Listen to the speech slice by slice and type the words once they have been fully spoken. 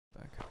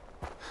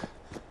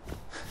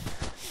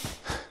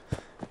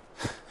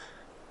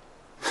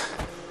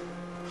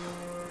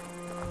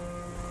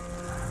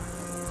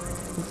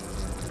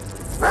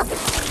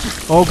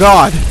Oh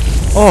god!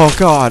 Oh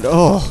god!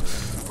 Oh!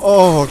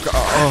 Oh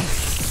god!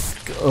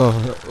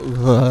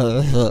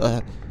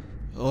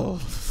 Oh!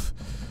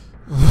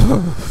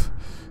 Oh!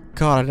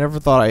 God, I never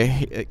thought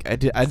I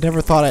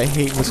never thought I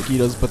hate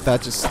mosquitoes, but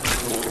that just.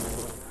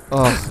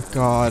 Oh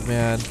god,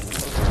 man.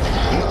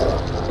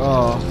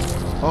 Oh.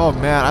 Oh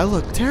man, I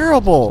look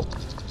terrible.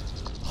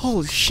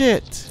 Holy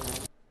shit.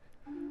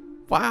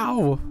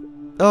 Wow.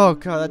 Oh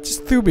god, that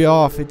just threw me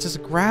off. It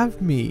just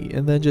grabbed me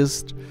and then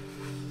just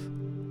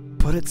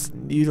put its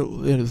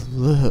needle in.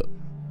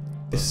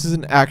 This is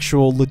an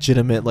actual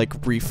legitimate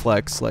like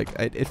reflex. Like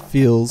it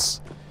feels.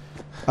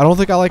 I don't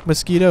think I like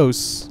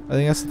mosquitoes. I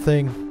think that's the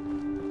thing.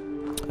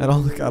 I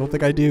don't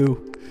think I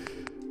do.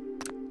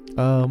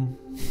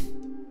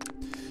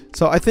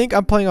 So I think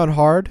I'm playing on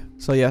hard.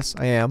 So yes,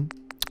 I am.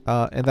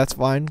 And that's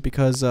fine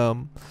because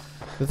the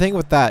thing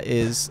with that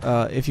is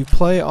if you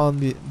play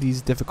on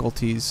these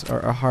difficulties or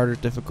a harder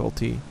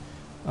difficulty,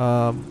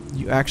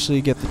 you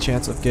actually get the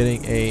chance of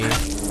getting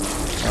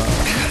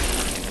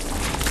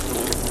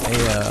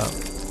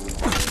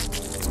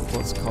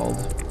what's it called?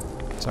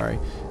 Sorry,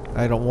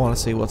 I don't want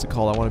to say what's it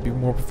called. I want to be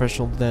more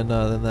professional than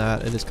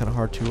that. It is kind of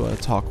hard to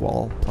talk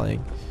while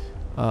playing.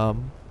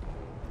 And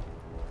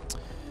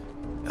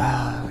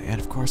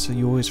of course,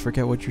 you always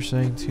forget what you're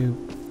saying too.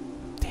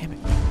 Damn it.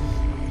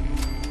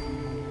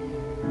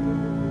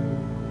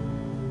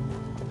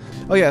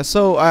 Oh yeah,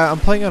 so I'm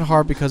playing on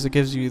hard because it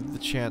gives you the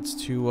chance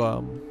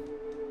to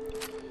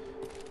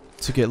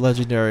get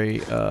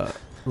legendary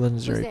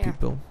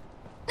people,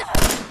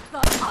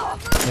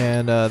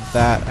 and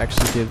that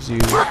actually gives you.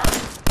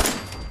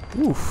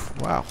 Oof!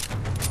 Wow.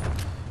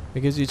 It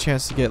gives you a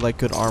chance to get like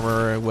good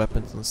armor and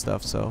weapons and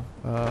stuff. So,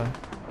 you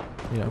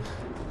know,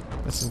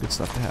 that's some good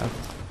stuff to have.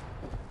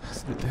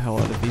 Let's get the hell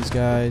out of these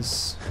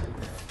guys.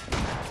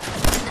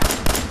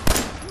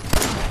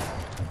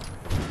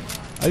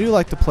 I do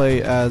like to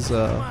play as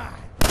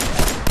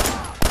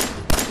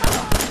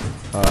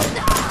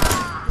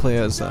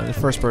in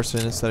first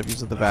person instead of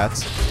using the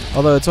VATS.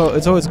 Although it's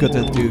always good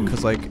to do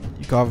because like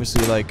you can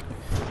obviously like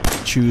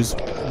choose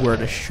where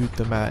to shoot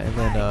them at, and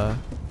then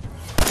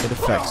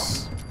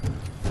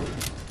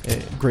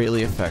it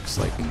greatly affects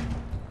like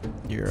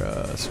your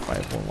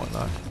survival and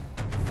whatnot.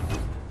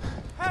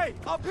 Hey,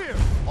 up here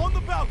on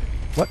the balcony.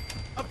 What?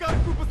 I've got a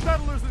group of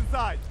settlers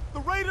inside. The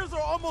raiders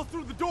are almost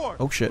through the door.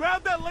 Oh shit.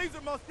 Grab that laser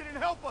musket and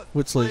help us.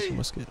 Which laser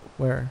musket?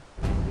 Where?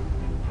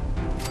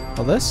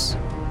 Oh, this?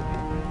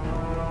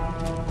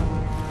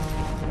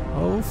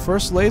 Oh,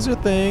 first laser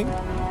thing.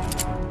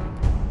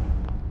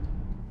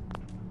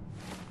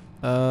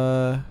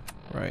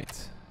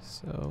 Right.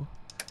 So,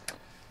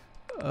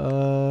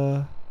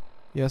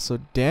 yeah, so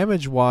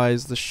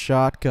damage-wise, the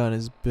shotgun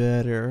is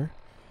better.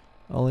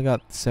 I only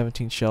got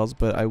 17 shells,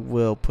 but I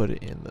will put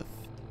it in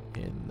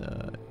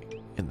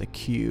the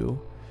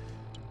queue.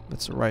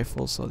 That's a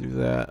rifle, so I'll do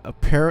that.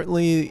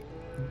 Apparently,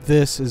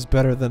 this is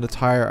better than the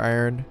tire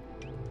iron,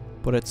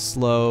 but it's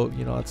slow.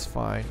 You know, it's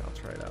fine. I'll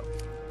try it out.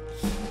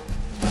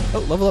 Oh,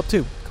 level up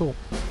too. Cool.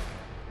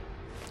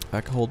 I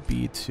can hold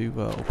B to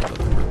open up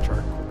the perk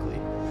chart quickly.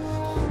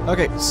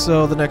 Okay,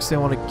 so the next thing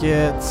I want to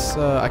get,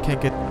 I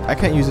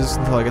can't use this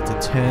until I get to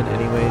 10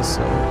 anyway.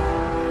 So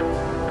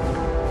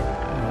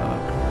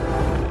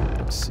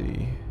let's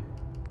see.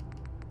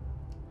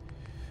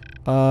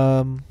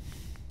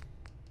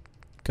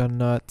 Gun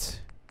nut.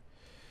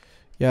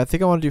 Yeah, I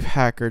think I want to do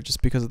hacker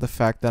just because of the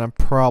fact that I'm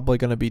probably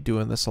gonna be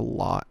doing this a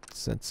lot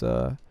since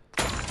it's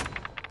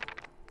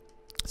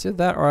either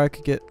that or I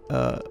could get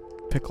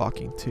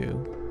picklocking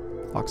too,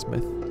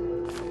 locksmith.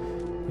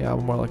 Yeah,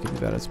 I'm more likely to do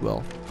that as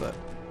well. But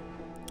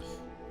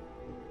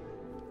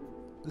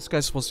this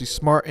guy's supposed to be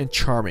smart and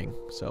charming,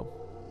 so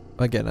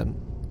again,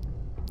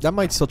 I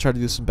might still try to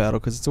do some battle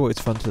because it's always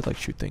fun to like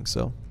shoot things.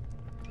 So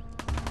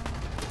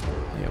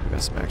yeah, we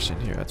got some action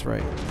here. That's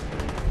right.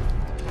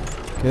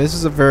 Okay, this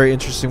is a very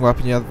interesting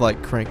weapon. You have to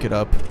like crank it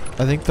up.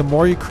 I think the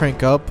more you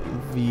crank up,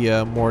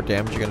 the more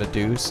damage you're gonna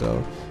do.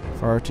 So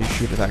if I were to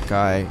shoot at that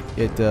guy,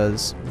 it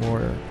does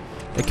more.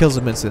 It kills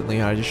him instantly.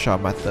 And I just shot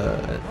him at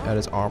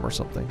his arm or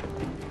something.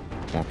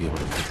 Won't be able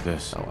to pick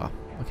this. Oh wow.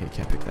 Okay,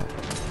 can't pick that.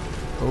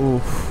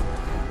 Oof.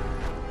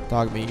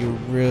 Dog meat, you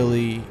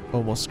really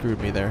almost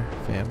screwed me there,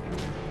 fam.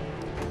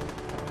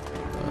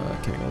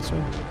 Can't go this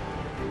way.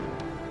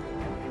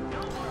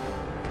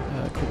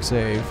 Quick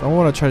save. I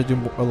want to try to do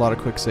a lot of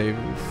quick save.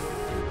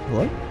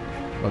 Hello?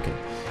 Okay.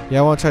 Yeah,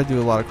 I want to try to do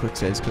a lot of quick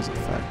saves because of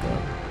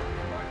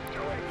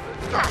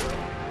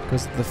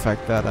the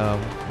fact that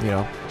you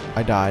know,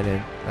 I died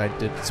and I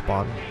did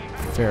spawn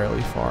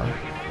fairly far.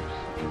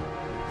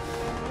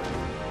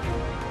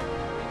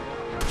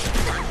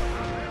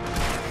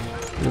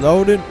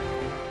 Reloaded.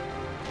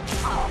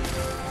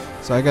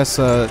 So I guess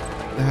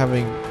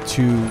having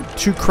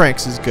two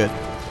cranks is good,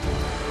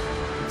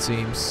 it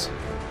seems.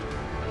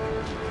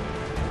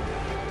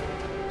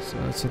 So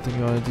that's something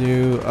you want to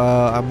do.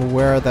 I'm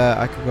aware that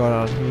I could go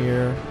down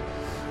here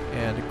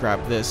and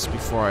grab this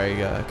before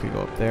I could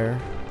go up there.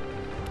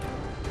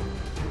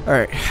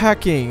 Alright,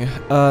 hacking.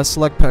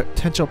 Select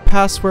potential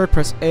password.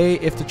 Press A.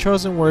 If the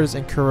chosen word is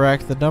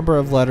incorrect, the number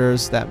of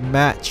letters that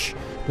match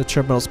the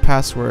terminal's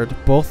password,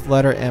 both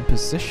letter and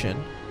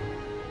position,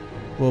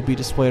 will be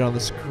displayed on the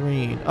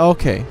screen.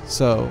 Okay,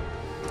 so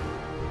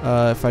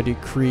if I do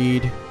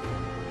creed,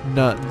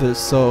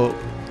 so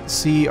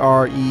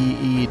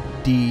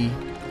CREED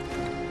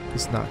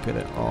is not good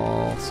at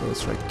all. So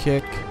let's try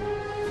kick.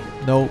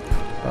 Nope.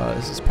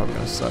 This is probably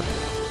gonna suck.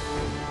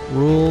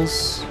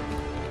 Rules.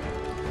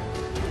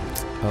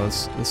 Oh,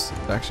 this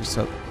actually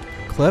set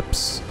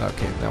clips.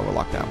 Okay, now we're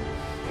locked out.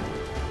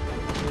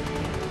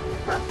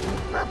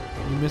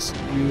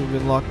 You've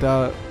been locked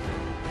out,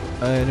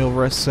 and it'll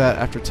reset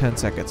after 10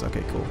 seconds.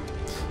 Okay, cool.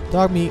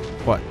 Dog meat.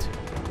 What?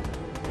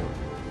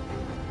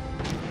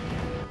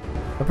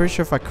 I'm pretty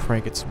sure if I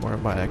crank it some more,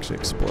 it might actually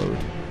explode.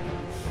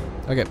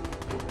 Okay.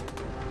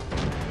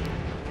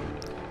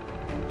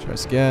 Try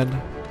this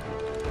again.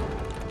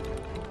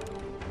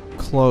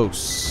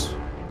 Close.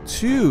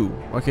 2.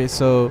 Okay,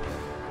 so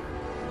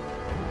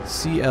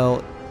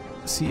CLOSE.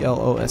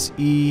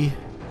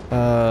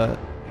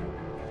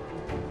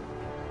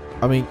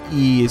 I mean,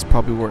 E is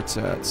probably where it's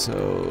at,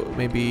 so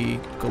maybe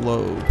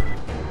globe.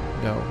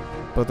 No,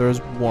 but there's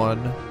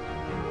 1.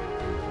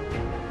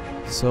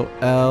 So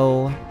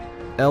L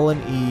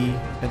and E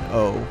and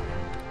O.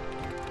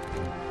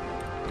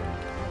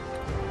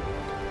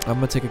 I'm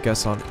gonna take a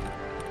guess on.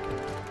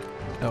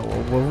 Oh,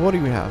 well, what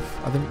do we have?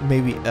 I think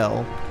maybe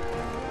L.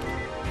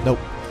 Nope,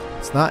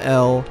 it's not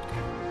L.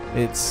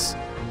 It's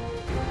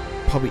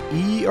probably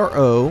E or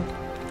O.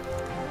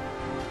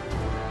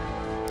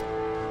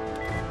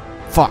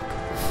 Fuck.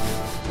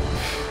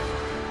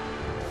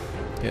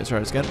 Okay, let's try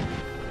this again.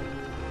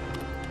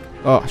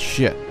 Oh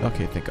shit.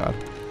 Okay, thank God.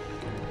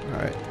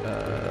 Alright,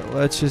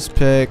 let's just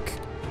pick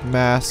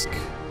mask.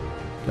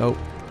 Nope.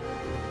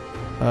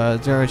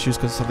 Generally choose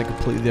because something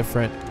completely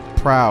different.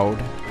 Proud.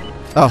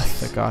 Oh,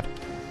 thank God.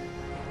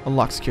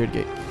 Unlock security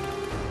gate.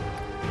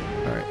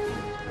 Alright.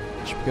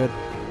 Should be good.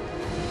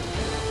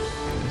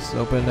 This is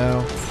open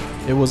now.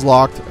 It was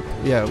locked.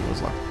 Yeah, it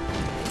was locked.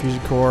 Fusion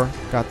core.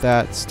 Got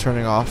that. It's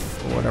turning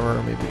off or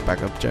whatever. Maybe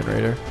backup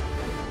generator.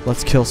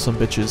 Let's kill some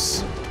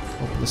bitches.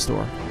 Open this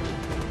door.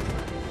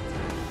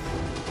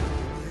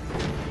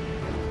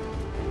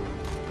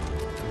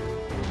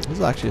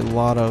 There's actually a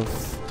lot of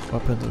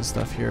weapons and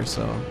stuff here,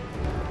 so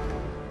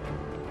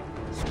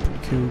it's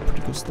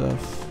pretty cool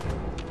stuff.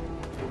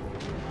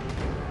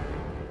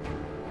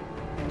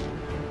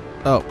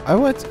 Oh, I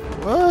went.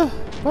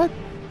 What?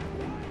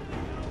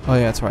 Oh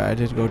yeah, that's right. I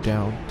did go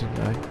down, didn't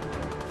I?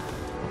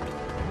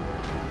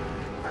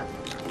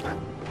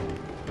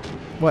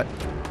 What?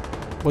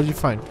 What did you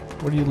find?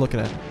 What are you looking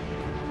at?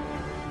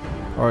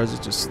 Or is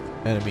it just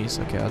enemies?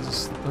 Okay, I'm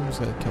just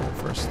gonna kill them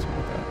first. Okay.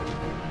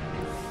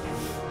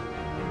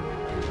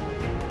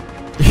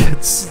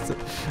 It's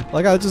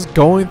like I was just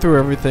going through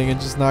everything and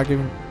just not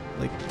even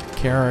like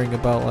caring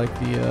about like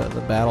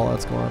the battle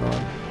that's going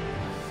on.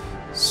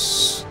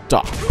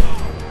 Stop.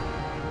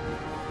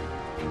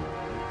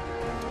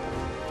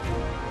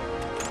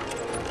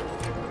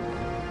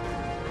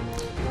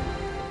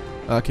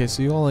 Okay,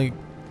 so you only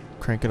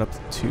crank it up to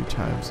 2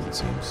 times, it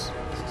seems.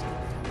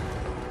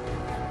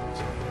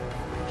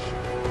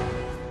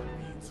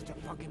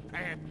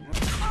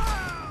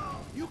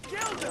 You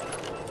killed him.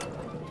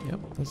 Yep,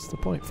 that's the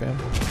point, fam.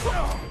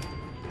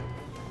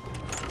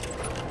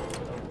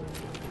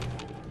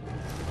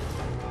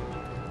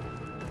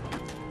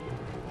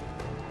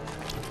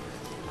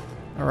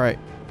 Alright,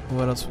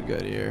 what else we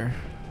got here?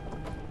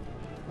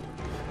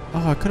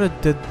 Oh, I could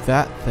have did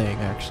that thing,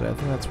 actually. I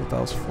think that's what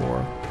that was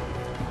for.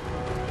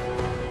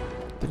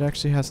 It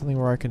actually has something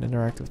where I can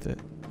interact with it.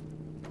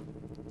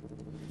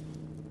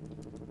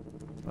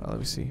 Let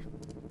me see.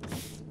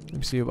 Let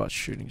me see about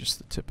shooting just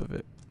the tip of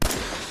it.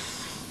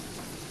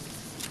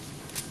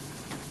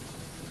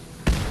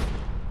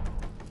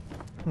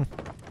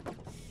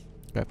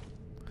 Okay.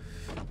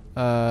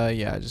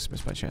 Yeah, I just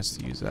missed my chance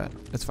to use that.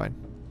 It's fine.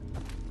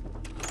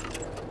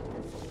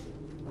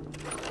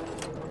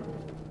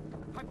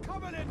 I'm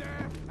coming in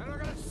there, and I'm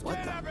gonna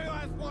skin every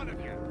last one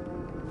of you.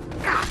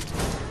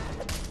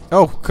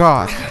 Oh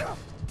God!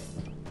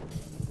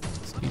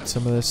 Let's eat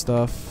some of this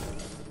stuff.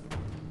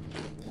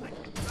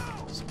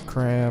 Some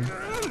cram.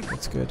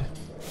 That's good.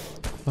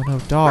 Oh no,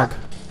 dog!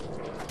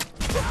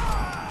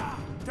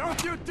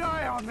 Don't you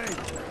die on me!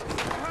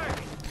 Hey,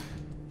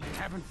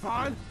 having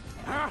fun?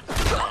 Huh?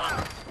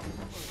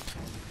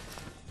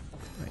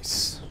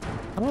 Nice.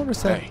 I don't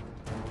understand. Hey.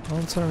 I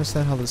don't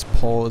understand how this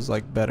pole is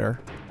like better.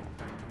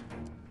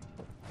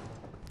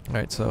 All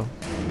right, so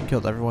we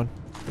killed everyone.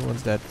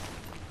 Everyone's dead.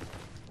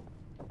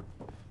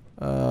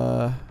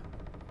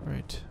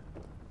 Right.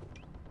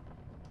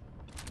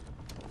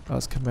 I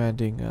was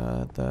commanding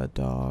the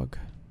dog.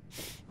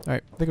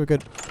 Alright, I think we're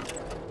good.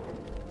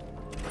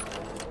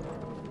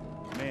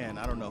 Man,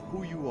 I don't know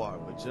who you are,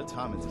 but your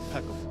timing's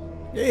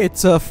impeccable. Hey,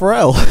 it's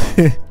Pharrell.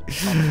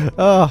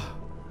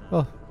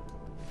 Oh.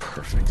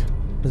 Perfect.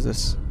 What is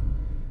this?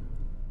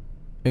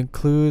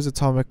 Includes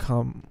atomic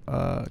command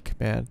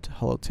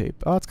holotape.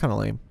 Oh, that's kind of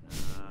lame.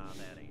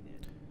 That ain't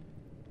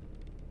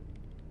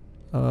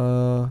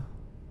it.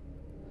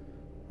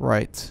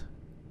 Right.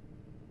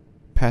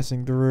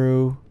 Passing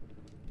through.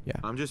 Yeah.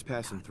 I'm just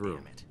passing through.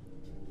 Damn it.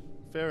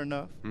 Fair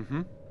enough.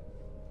 Mm-hmm.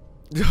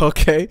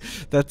 Okay,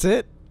 that's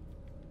it.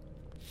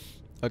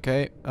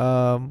 Okay.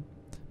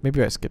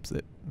 Maybe I skipped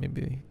it.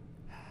 Maybe.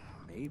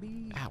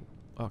 Maybe? Ow.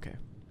 Okay.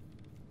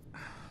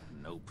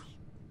 Nope.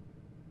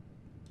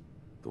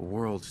 The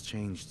world's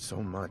changed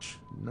so much.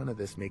 None of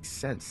this makes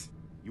sense.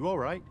 You all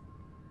right?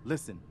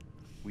 Listen,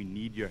 we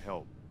need your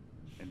help.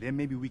 And then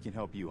maybe we can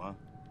help you, huh?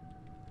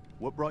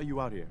 What brought you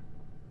out here?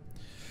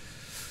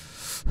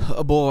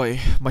 A boy,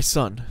 my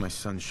son. My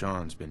son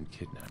Sean's been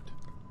kidnapped.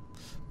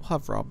 We'll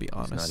have Rob be He's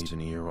honest. not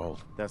even a year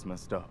old. That's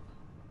messed up.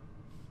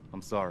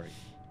 I'm sorry.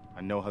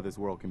 I know how this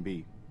world can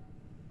be.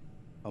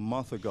 A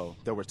month ago,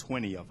 there were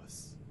 20 of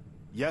us.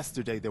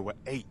 Yesterday, there were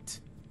 8.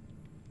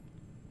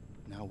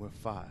 Now we're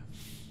 5.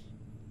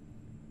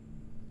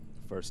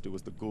 First, it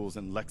was the ghouls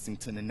in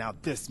Lexington, and now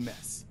this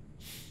mess.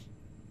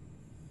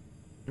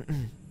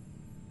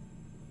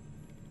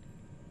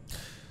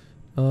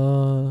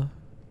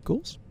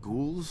 Ghouls?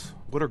 Ghouls?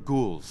 What are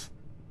ghouls?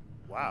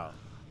 Wow.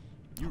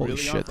 You Holy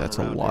really shit, aren't from that's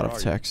a around lot here, of are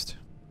you? text.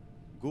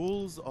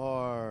 Ghouls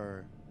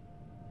are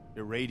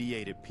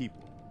irradiated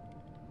people.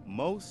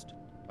 Most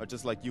are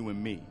just like you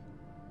and me.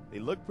 They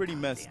look pretty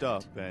messed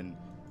up and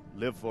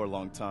live for a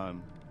long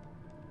time,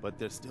 but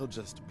they're still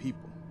just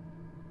people.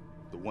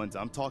 The ones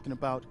I'm talking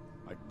about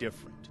are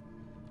different.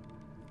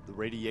 The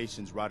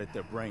radiations rotted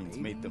their brains,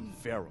 made them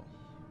feral.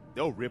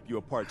 They'll rip you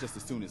apart just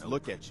as soon as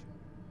look at you.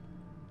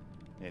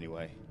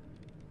 Anyway,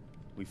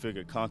 we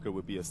figured Concord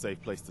would be a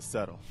safe place to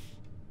settle.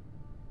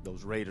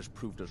 Those raiders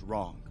proved us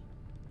wrong.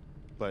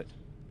 But,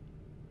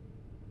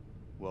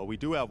 well, we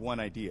do have one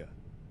idea.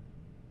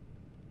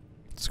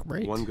 It's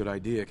great. One good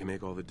idea can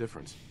make all the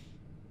difference.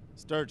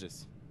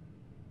 Sturgis,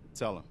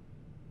 tell him.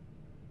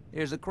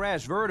 There's a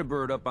crashed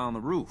vertibird up on the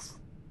roof.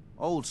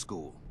 Old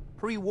school.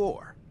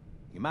 Pre-war.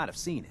 You might have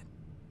seen it.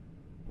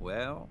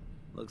 Well,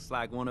 looks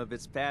like one of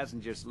its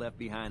passengers left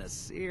behind a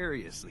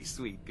seriously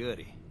sweet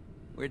goodie.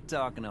 We're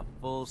talking a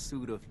full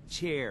suit of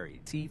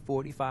cherry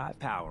T-45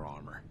 power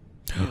armor.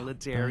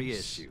 Military Nice.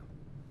 issue.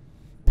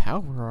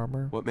 Power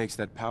armor. What makes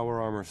that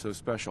power armor so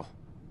special?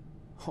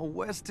 A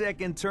West-Tech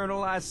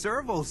internalized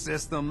servo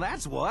system,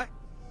 that's what.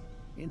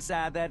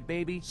 Inside that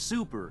baby,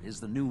 super is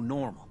the new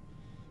normal.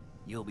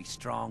 You'll be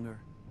stronger,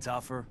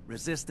 tougher,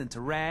 resistant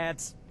to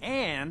rads,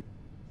 and...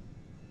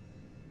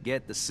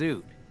 get the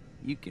suit.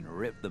 You can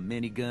rip the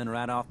minigun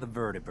right off the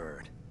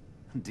vertibird.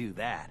 Do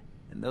that,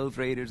 and those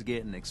raiders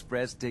get an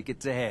express ticket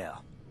to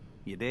hell.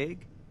 You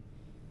dig?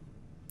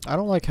 I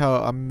don't like how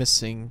I'm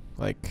missing,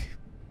 like,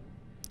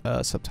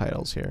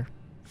 subtitles here.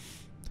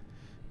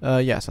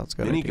 Yeah, sounds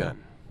good. Minigun.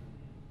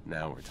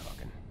 Now we're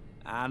talking.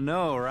 I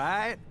know,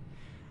 right?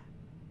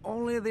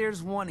 Only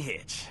there's one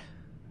hitch.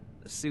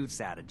 The suit's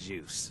out of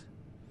juice.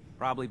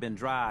 Probably been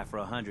dry for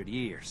 100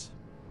 years.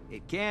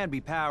 It can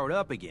be powered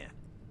up again.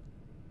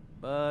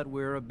 But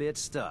we're a bit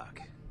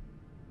stuck.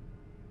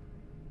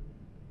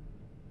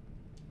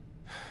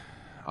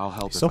 I'll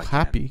help So if I can.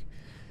 happy.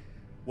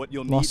 What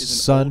you'll need Lost is his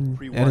an son old and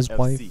pre-war his FC,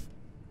 wife.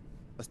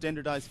 a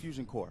standardized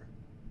fusion core.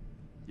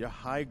 Your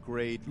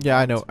high-grade... Yeah,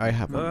 I know. I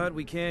have them. But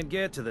we can't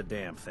get to the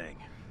damn thing.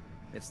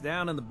 It's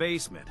down in the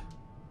basement.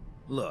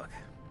 Look,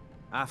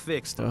 I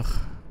fixed it. Ugh.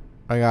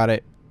 I got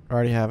it.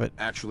 Already have it.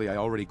 Actually, I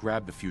already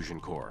grabbed the fusion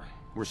core.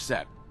 We're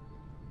set.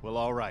 Well,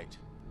 all right.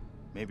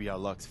 Maybe our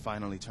luck's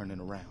finally turning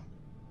around.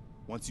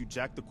 Once you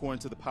jack the core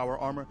into the power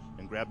armor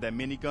and grab that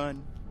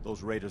minigun,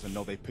 those raiders will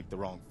know they picked the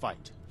wrong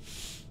fight.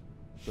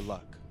 Good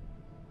luck.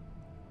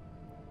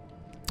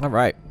 All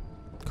right.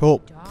 Cool.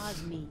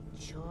 Dog meat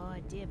sure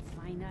did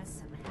find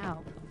us some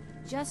help.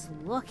 Just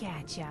look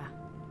at ya.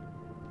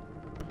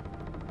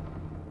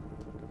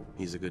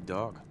 He's a good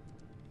dog.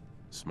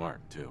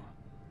 Smart, too.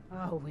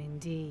 Oh,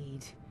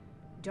 indeed.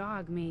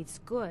 Dog meat's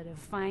good at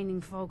finding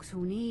folks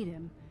who need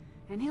him,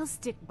 and he'll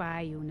stick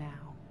by you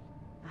now.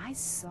 I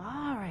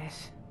saw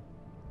it.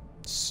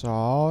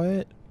 Saw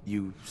it?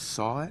 You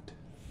saw it?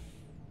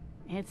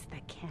 It's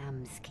the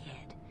chems,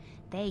 kid.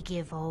 They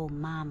give old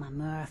Mama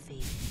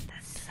Murphy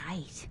the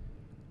sight.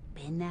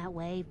 Been that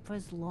way for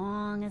as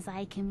long as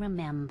I can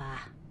remember.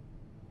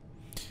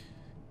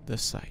 The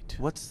site.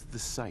 What's the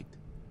sight?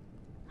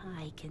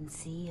 I can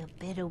see a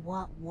bit of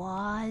what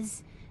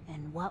was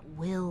and what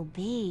will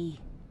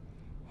be,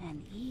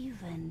 and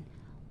even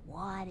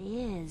what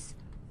is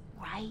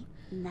right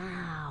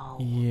now.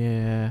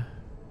 Yeah.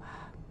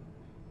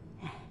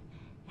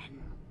 And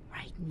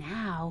right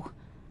now,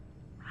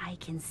 I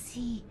can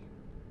see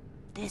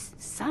there's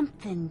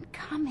something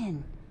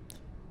coming,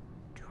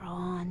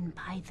 drawn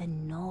by the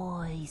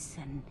noise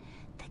and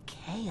the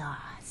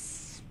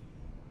chaos.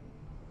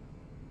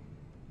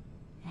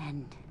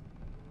 And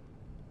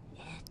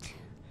it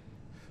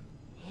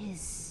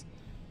is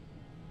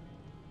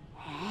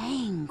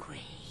angry.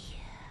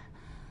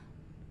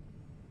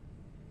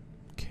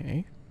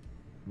 Okay.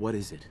 What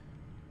is it?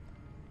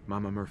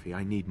 Mama Murphy,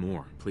 I need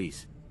more,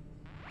 please.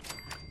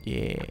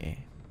 Yeah.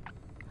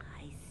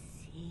 I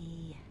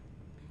see.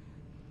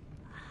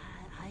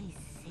 I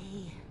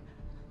see.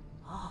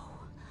 Oh.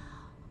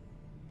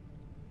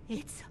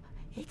 It's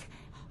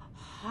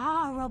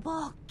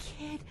horrible,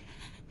 kid.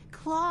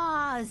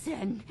 Claws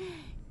and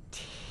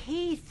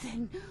teeth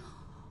and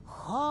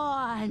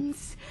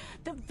horns.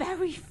 The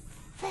very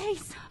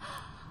face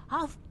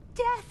of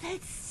death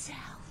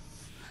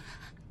itself.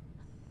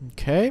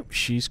 Okay,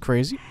 she's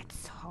crazy.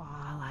 That's all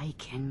I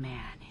can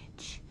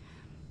manage.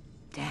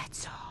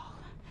 That's all.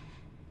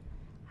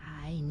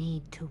 I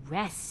need to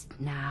rest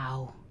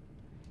now.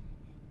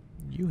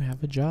 You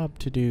have a job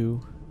to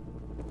do.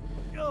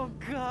 Oh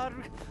God!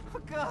 Oh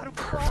God!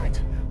 Why?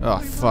 Oh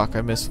fuck,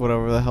 I missed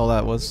whatever the hell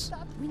that was.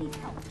 We need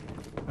help.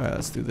 Alright,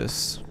 let's do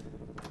this.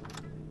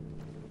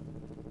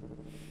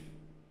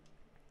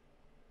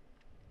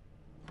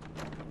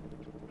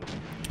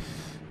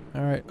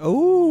 Alright.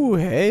 Oh,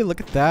 hey,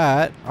 look at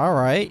that.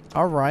 Alright,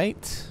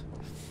 alright.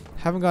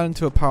 Haven't gotten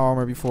into a power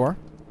armor before.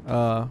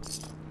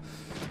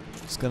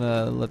 Just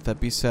gonna let that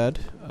be said.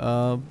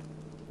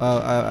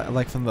 I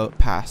like from the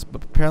past,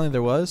 but apparently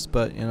there was,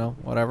 but you know,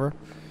 whatever.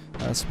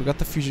 So we got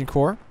the fusion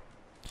core.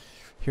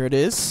 Here it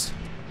is.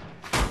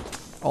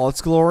 All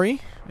its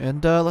glory.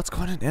 And let's go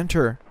ahead and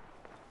enter.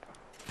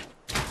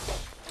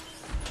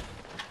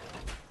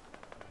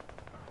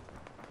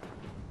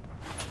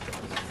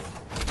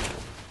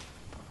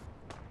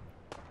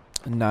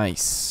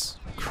 Nice.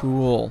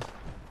 Cool.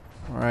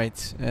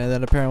 Alright. And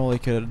then apparently we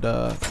could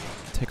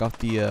take off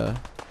the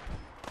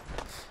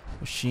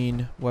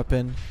machine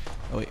weapon.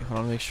 Oh wait, hold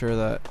on, make sure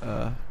that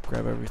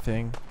grab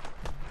everything.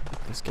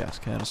 This gas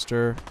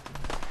canister.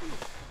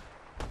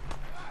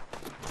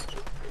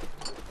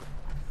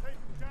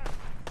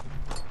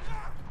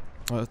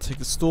 Oh, take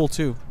the stool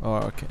too. Oh,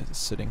 okay, it's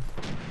sitting.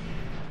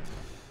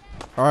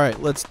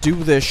 Alright, let's do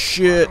this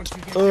shit.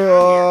 Give me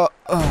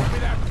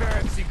that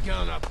fancy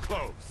gun up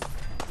close.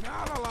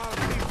 Not a lot of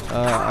people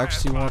I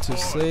actually want to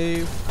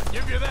save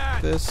give you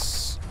that.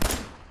 this.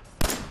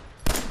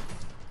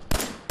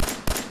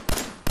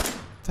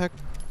 What the heck?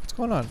 What's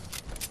going on?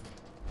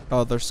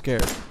 Oh, they're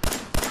scared.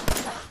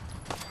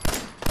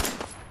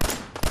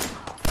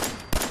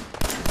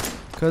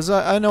 Cause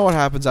I know what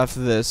happens after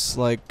this.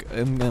 Like,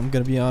 I'm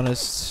gonna be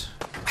honest.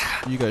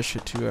 You guys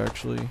should too,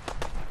 actually.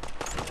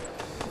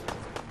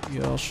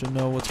 You all should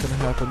know what's gonna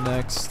happen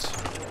next.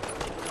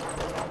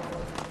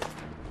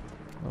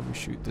 Let me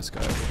shoot this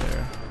guy over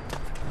there.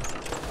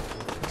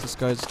 This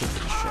guy's gonna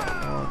get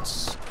shot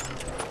once.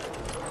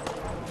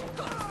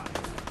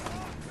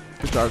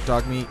 Good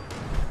dog meat.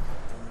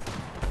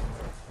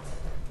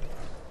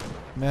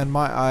 Man,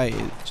 my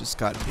eye just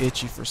got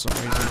itchy for some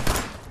reason.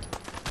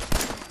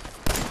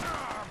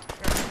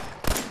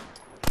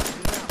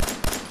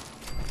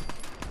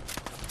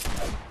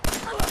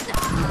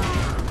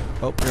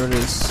 Oh, here it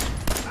is.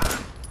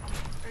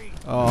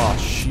 Oh,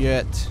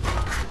 shit.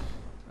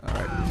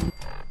 Alright.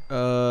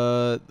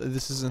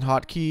 This isn't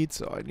hotkeyed,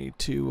 so I need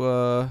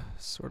to,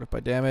 sort it by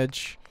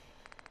damage.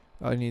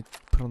 I need to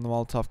put on the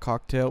Molotov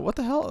cocktail. What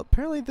the hell?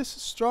 Apparently this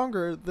is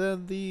stronger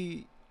than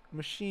the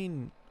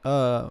machine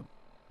gun.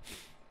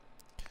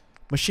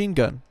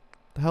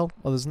 The hell?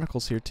 Oh, there's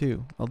knuckles here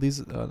too. Oh, these,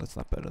 that's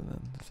not better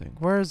than the thing.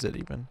 Where is it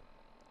even?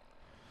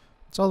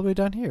 It's all the way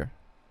down here.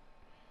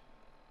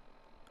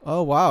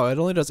 Oh wow, it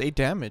only does 8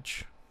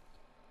 damage.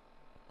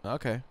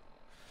 Okay.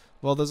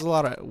 Well, there's a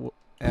lot of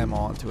ammo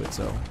onto it,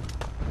 so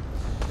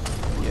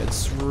yeah,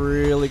 it's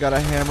really gotta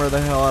hammer the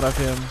hell out of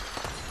him.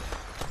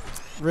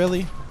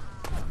 Really?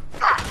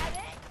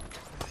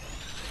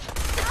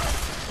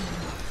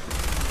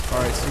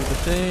 Alright, so the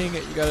thing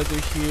you gotta do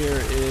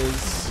here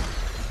is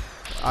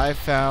I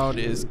found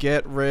is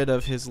get rid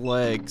of his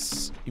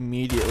legs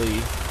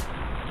immediately.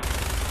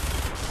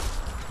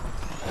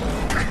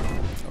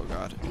 Oh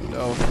god.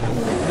 No.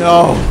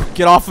 No!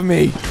 Get off of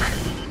me!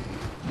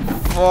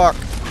 Fuck.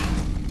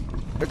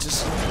 I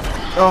just...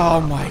 Oh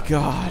my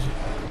god.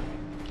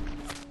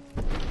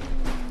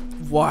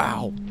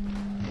 Wow.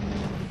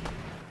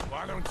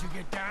 Why don't you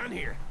get down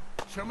here?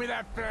 Show me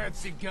that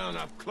fancy gun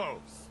up close.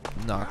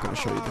 Not gonna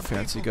show you the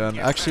fancy gun.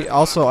 Actually,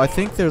 also, I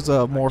think there's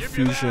a more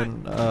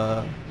fusion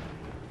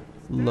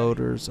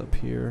loaders up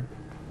here.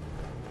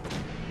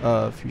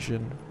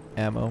 Fusion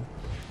ammo.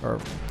 Or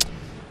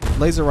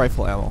laser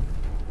rifle ammo.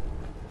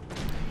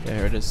 Yeah,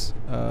 here it is.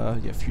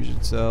 Yeah,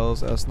 fusion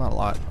cells. That's not a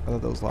lot. I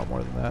thought that was a lot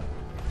more than that.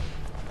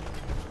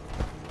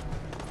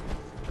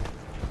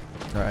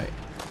 Alright.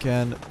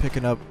 Again,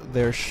 picking up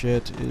their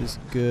shit is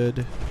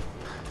good.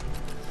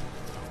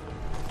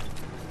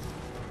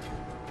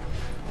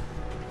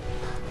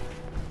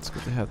 It's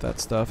good to have that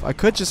stuff. I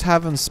could just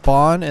have him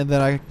spawn and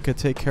then I could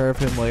take care of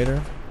him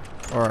later.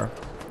 Or,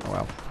 oh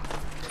well.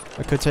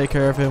 I could take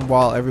care of him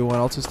while everyone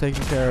else is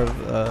taking care of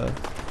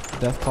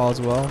Death Claw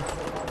as well.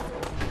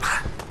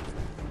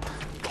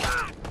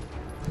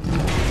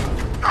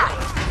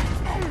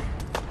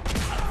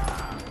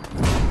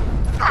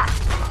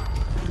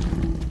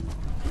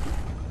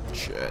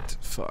 Shit.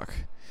 Fuck.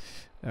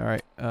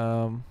 Alright,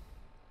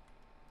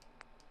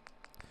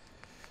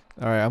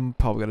 Alright, I'm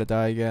probably gonna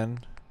die again.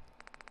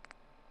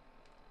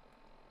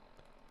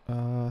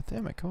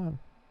 Damn it, come on.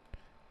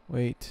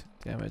 Wait,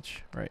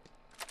 damage. Right.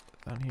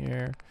 Down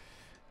here.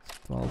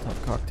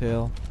 Molotov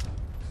cocktail.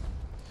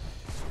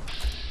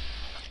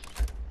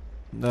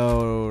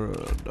 No,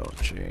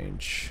 don't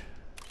change.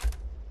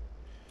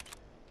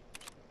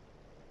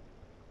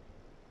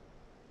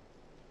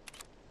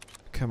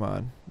 Come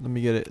on. Let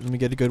me get it. Let me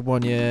get a good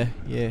one. Yeah,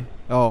 yeah.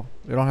 Oh,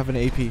 we don't have an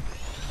AP.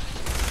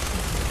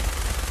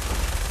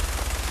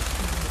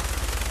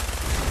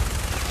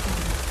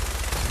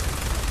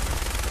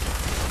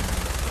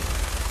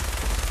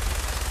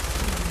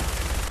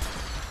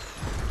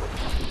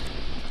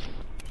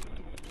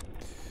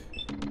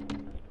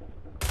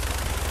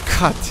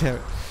 God damn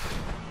it.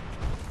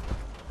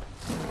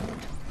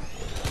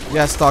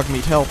 Yes, dog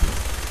meat, help.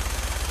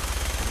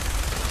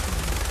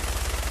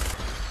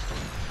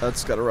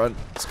 It's gotta run.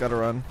 It's gotta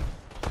run.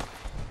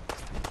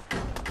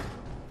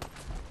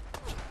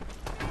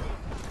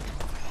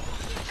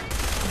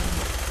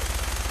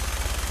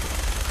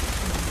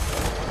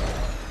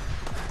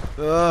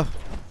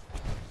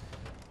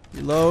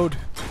 Reload.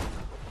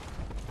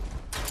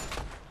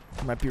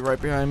 Might be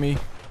right behind me.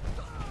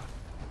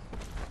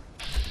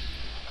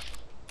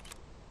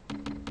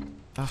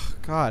 Oh,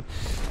 God.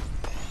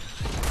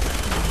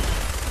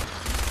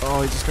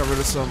 Oh, he just got rid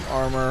of some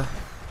armor.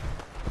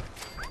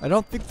 I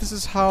don't think this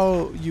is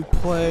how you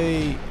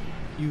play...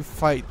 You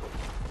fight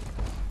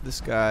this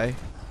guy.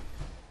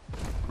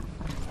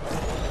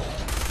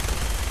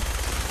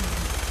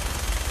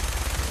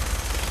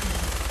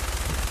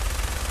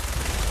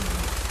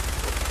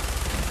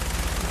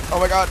 Oh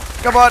my god,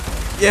 come on!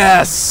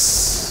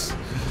 Yes!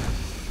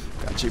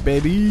 Got you,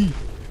 baby!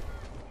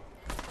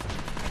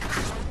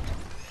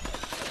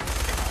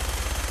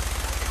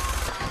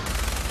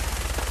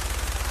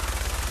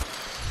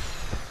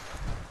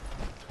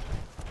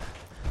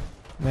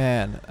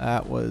 Man,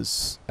 that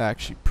was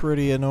actually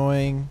pretty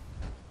annoying.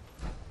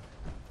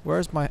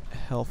 Where's my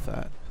health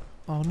at?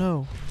 Oh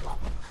no.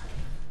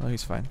 Oh,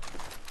 he's fine.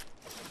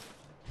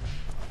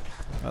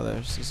 Oh,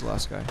 there's this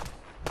last guy.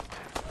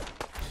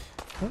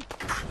 What?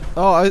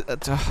 Oh,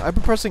 I've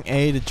been pressing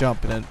A to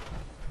jump, and it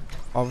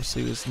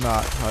obviously was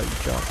not how you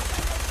jump.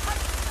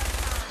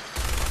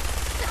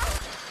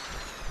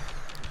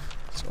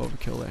 Let's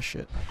overkill that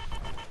shit.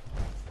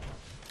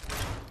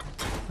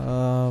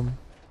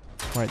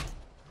 Right.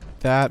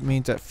 That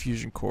means that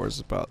fusion core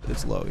is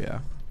it's low, yeah.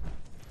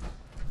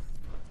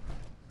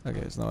 Okay,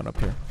 there's no one up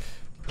here.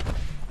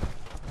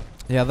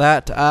 Yeah,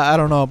 that I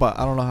don't know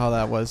how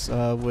that was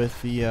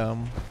with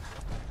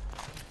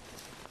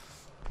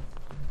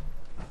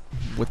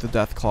the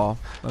death claw.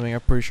 I mean,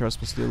 I'm pretty sure I was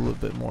supposed to do a little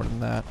bit more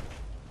than that.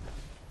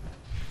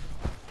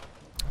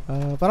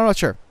 But I'm not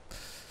sure.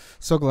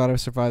 So glad I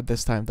survived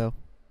this time though.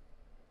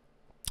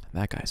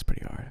 That guy's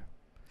pretty hard.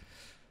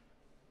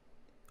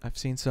 I've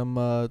seen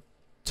some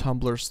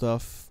Tumblr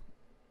stuff,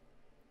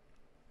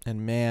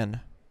 and man,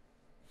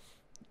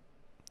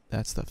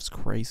 that stuff's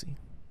crazy.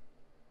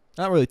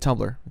 Not really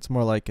Tumblr. It's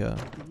more like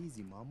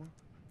Easy, mama.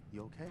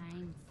 You okay?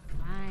 I'm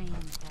fine,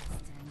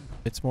 Justin.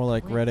 it's more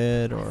like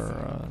Reddit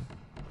or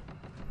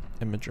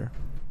Imager.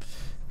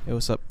 Hey,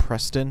 what's up,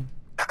 Preston?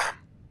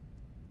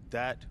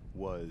 That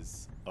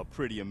was a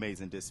pretty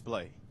amazing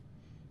display.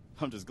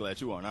 I'm just glad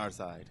you were on our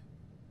side.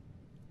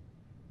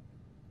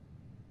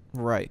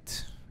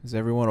 Right. Is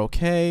everyone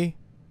okay?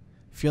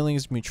 Feeling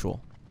is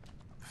mutual.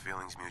 The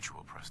feeling's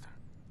mutual, Preston.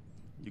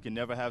 You can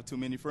never have too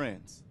many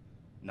friends.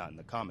 Not in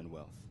the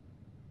Commonwealth.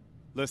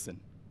 Listen,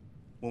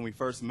 when we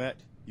first met,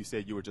 you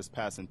said you were just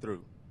passing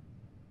through.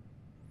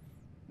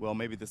 Well,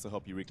 maybe this will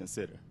help you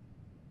reconsider.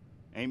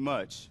 Ain't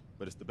much,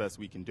 but it's the best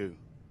we can do.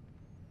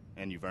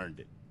 And you've earned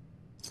it.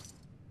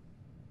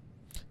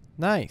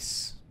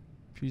 Nice.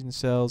 Fusion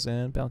cells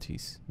and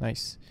bounties.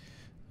 Nice.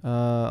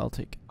 I'll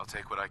take it. I'll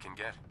take what I can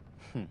get.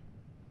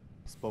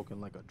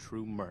 Spoken like a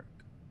true merc.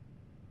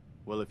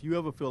 Well, if you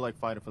ever feel like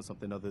fighting for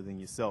something other than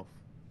yourself,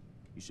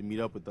 you should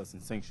meet up with us in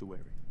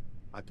Sanctuary.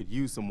 I could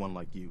use someone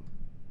like you.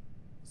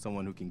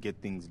 Someone who can get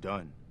things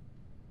done.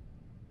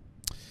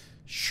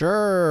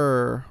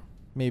 Sure.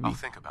 Maybe. I'll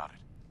think about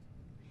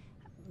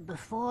it.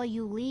 Before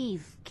you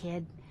leave,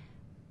 kid,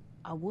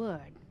 a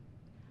word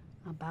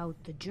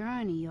about the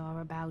journey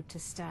you're about to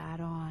start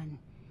on.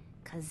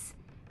 'Cause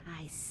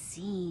I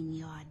seen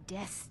your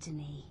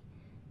destiny,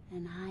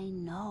 and I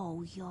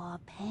know your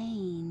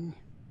pain.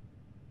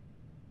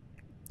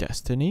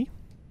 Destiny?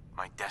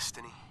 My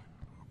destiny?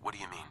 What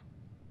do you mean?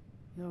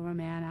 You're a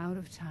man out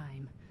of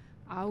time,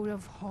 out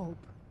of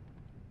hope.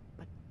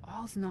 But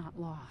all's not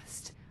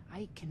lost.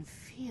 I can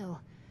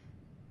feel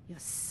your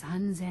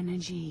son's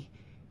energy.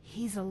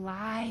 He's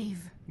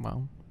alive.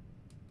 Well.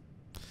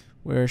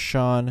 Where's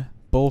Sean?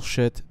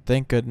 Bullshit.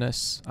 Thank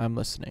goodness. I'm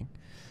listening.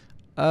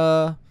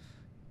 I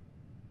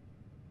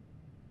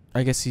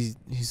guess he's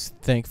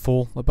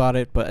thankful about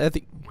it, but I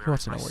think he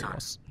wants to know where he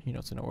was. He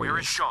wants to know where he Where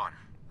is is. Sean?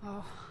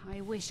 Oh, I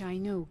wish I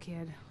knew,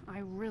 kid. I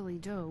really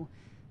do.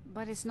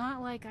 But it's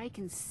not like I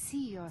can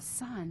see your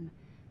son.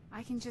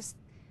 I can just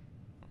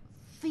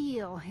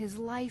feel his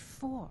life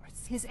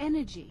force, his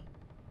energy.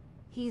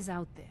 He's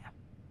out there.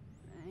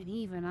 And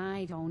even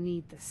I don't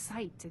need the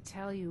sight to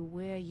tell you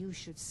where you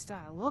should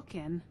start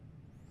looking.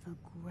 The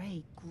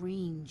great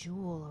green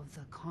jewel of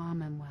the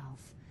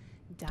Commonwealth.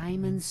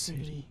 Diamond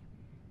City.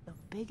 The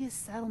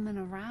biggest settlement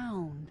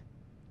around.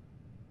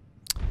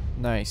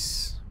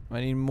 Nice.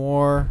 I need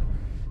more.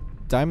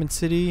 Diamond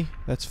City?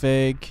 That's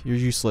vague. You're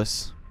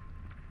useless.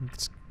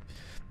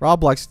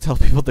 Rob likes to tell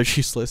people they're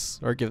useless,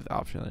 or give the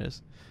option, that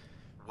is.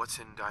 What's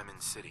in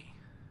Diamond City?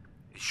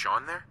 Is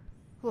Sean there?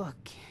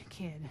 Look,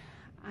 kid,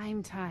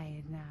 I'm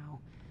tired now.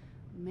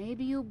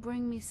 Maybe you'll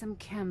bring me some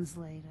chems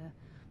later.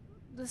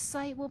 The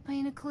sight will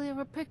paint a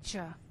clearer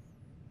picture.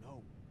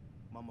 No,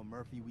 Mama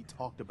Murphy, we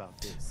talked about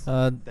this.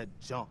 That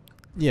junk.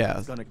 Yeah.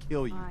 It's gonna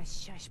kill you. Ah,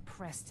 shush,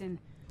 Preston.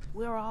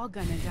 We're all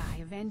gonna die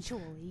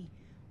eventually.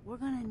 We're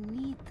gonna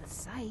need the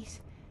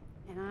sight.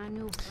 And our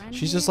new friend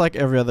She's here, just like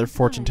every other he's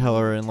fortune gonna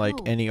teller need in it like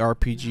too. any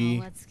RPG.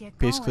 Now let's get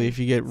Basically, going. if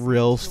you get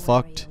real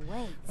Sanctuary fucked,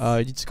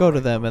 awaits. you just go to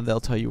them and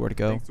they'll tell you where to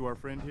go. Thanks to our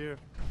friend here,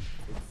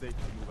 it's safe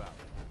to move out.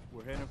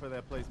 We're heading for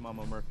that place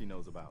Mama Murphy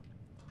knows about.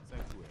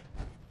 Sanctuary.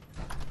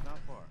 Not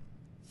far.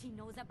 She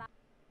knows about.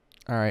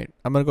 Alright,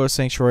 I'm gonna go to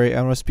Sanctuary.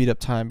 I'm gonna speed up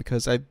time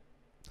because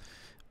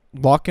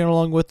walking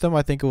along with them,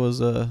 I think it was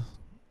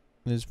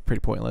pretty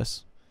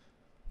pointless.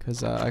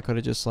 Because I could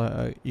have just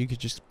you could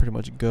just pretty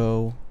much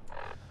go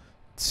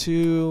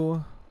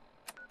to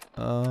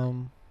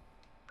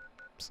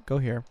go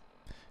here,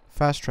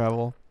 fast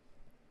travel,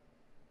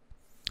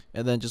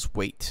 and then just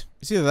wait.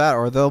 It's either that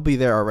or they'll be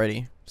there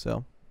already.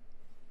 So,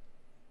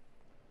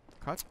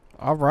 cut.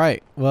 All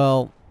right.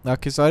 Well,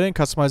 okay. So I didn't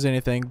customize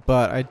anything,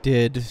 but I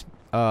did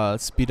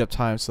speed up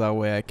time so that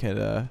way I could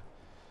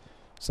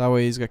so that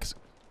way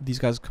these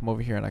guys come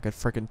over here and I could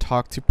freaking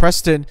talk to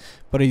Preston,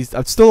 but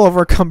I'm still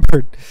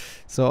overcumbered.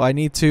 So I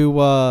need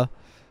to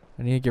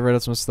get rid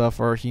of some stuff,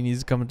 or he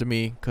needs to come to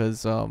me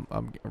because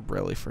I'm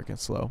really freaking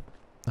slow.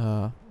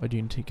 I do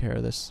need to take care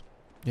of this.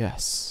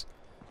 Yes.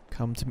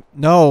 Come to me.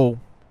 No.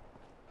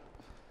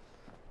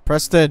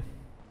 Preston.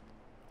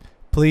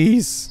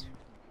 Please.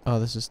 Oh,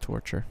 this is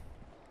torture.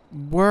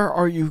 Where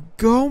are you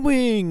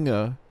going?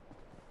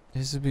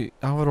 This would be.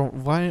 I don't.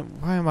 Why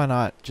am I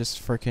not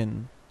just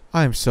freaking?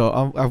 I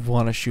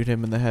want to shoot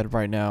him in the head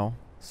right now.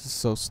 This is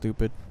so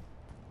stupid.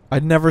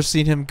 I'd never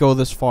seen him go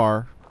this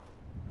far.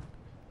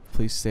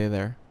 Please stay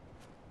there.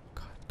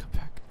 God, come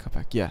back. Come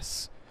back.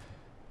 Yes.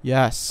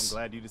 Yes. I'm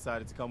glad you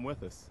decided to come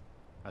with us.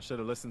 I should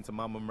have listened to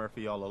Mama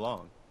Murphy all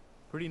along.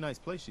 Pretty nice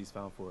place she's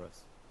found for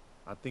us.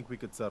 I think we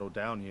could settle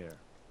down here.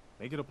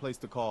 Make it a place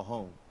to call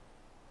home.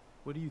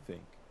 What do you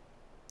think?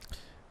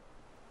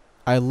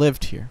 I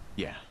lived here.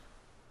 Yeah.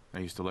 I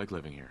used to like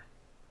living here.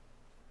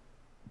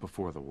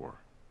 Before the war.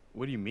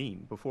 What do you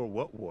mean? Before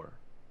what war?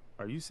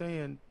 Are you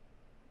saying...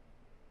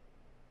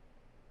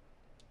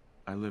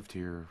 I lived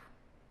here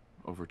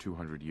over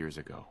 200 years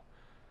ago.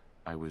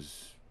 I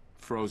was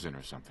frozen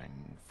or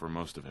something for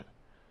most of it.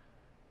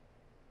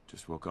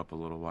 Just woke up a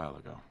little while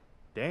ago.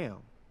 Damn.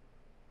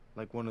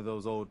 Like one of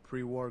those old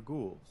pre-war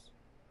ghouls.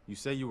 You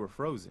say you were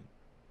frozen.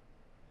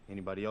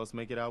 Anybody else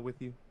make it out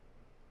with you?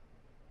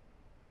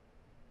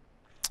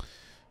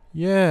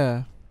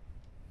 Yeah.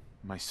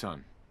 My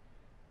son.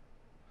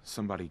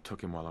 Somebody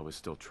took him while I was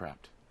still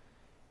trapped.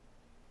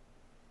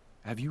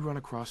 Have you run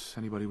across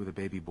anybody with a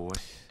baby boy?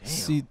 Damn.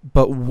 See,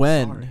 but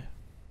when? Sorry.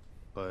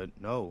 But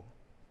no.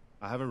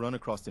 I haven't run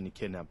across any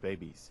kidnapped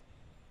babies.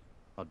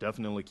 I'll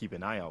definitely keep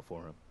an eye out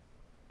for him.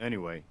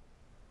 Anyway,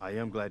 I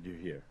am glad you're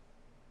here.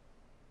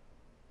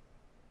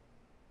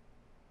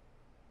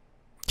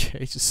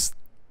 Okay, just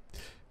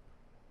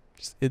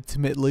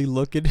intimately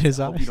look in his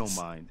I eyes. hope you don't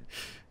mind,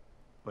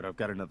 but I've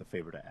got another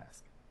favor to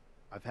ask.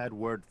 I've had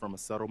word from a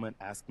settlement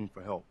asking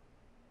for help.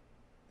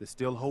 There's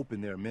still hope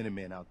in there are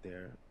Minutemen out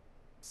there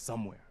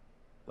somewhere.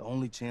 The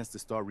only chance to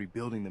start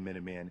rebuilding the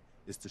Minutemen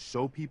is to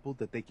show people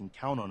that they can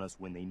count on us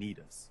when they need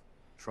us.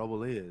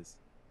 Trouble is,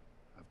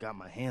 I've got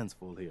my hands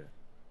full here.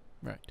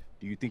 Right.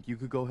 Do you think you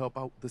could go help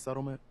out the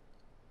settlement?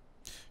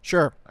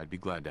 Sure. I'd be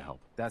glad to help.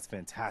 That's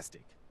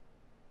fantastic.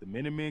 The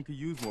Minutemen could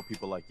use more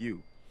people like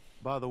you.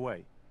 By the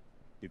way,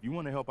 if you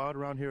want to help out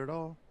around here at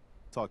all,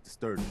 talk to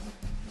Sturdy.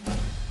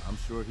 I'm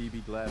sure he'd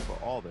be glad for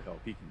all the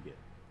help he can get.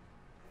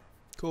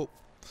 Cool.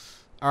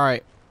 All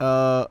right.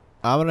 I'm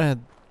gonna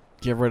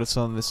get rid of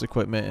some of this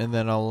equipment, and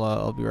then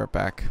I'll be right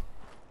back.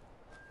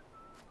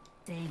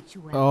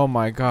 Sanctuary. Oh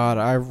my god,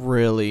 I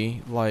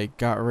really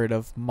got rid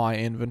of my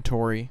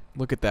inventory.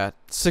 Look at that.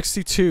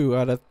 62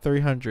 out of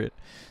 300.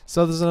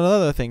 So there's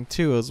another thing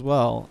too as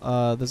well.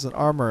 There's an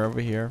armor over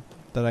here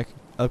that I can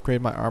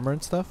upgrade my armor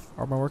and stuff,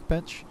 armor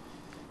workbench.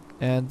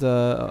 And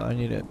I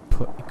need to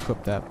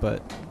equip that,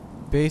 but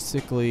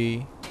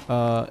basically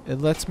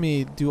it lets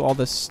me do all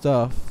this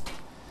stuff.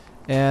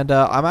 And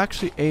I'm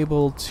actually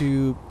able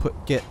to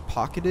get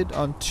pocketed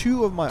on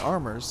 2 of my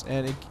armors,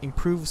 and it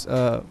improves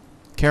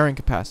carrying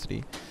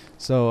capacity.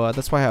 So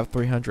that's why I have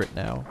 300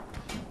 now.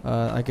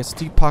 I guess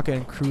deep pocket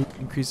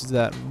increases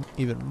that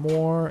even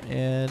more,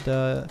 and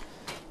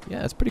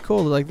yeah, it's pretty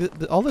cool. Like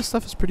all this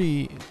stuff is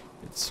pretty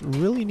It's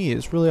really neat.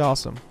 It's really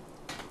awesome.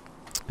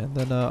 And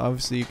then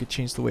obviously you could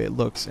change the way it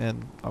looks,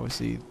 and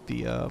obviously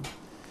the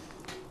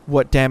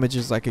what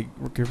damages like it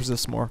could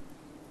resist more.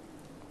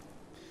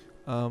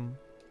 But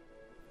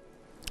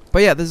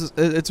yeah,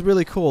 it's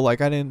really cool. Like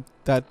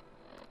that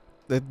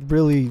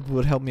really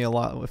would help me a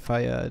lot if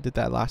I did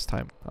that last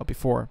time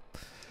before.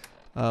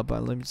 But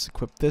let me just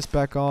equip this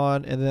back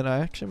on, and then I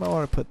actually might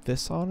want to put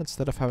this on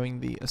instead of having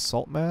the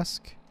assault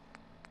mask.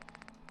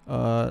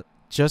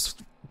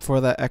 Just for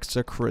that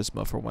extra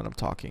charisma for when I'm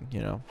talking,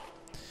 you know.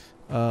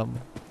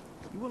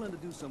 You willing to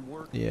do some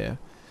work? Yeah.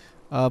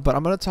 But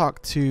I'm gonna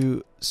talk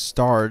to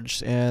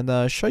Starge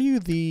and show you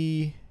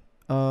the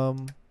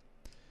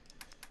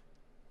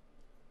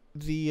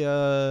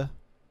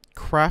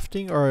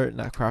crafting, or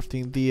not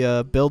crafting,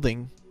 the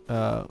building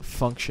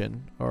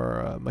function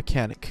or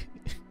mechanic.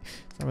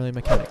 It's not really a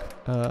mechanic.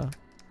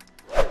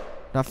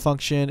 Not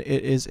function.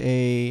 It is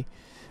a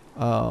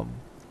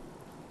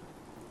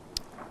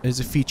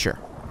feature.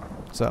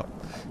 So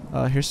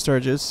here's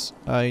Sturgis.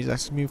 He's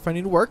asking me if I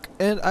need work,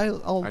 and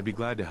I'd be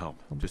glad to help.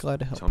 I'll be Just glad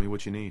to help. tell me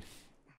what you need.